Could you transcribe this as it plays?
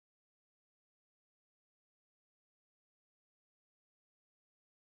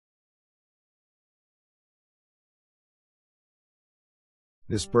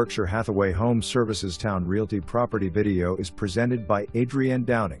This Berkshire Hathaway HomeServices Towne Realty property video is presented by Adrienne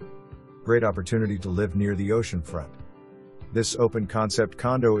Downing. Great opportunity to live near the oceanfront. This open-concept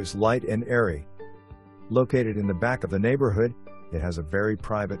condo is light and airy. Located in the back of the neighborhood, it has a very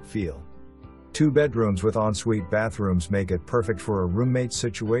private feel. 2 bedrooms with ensuite bathrooms make it perfect for a roommate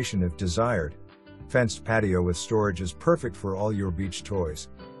situation if desired. Fenced patio with storage is perfect for all your beach toys.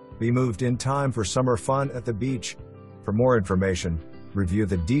 Be moved in time for summer fun at the beach. For more information, review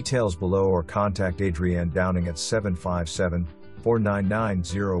the details below or contact Adrienne Downing at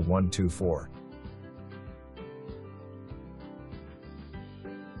 757-499-0124.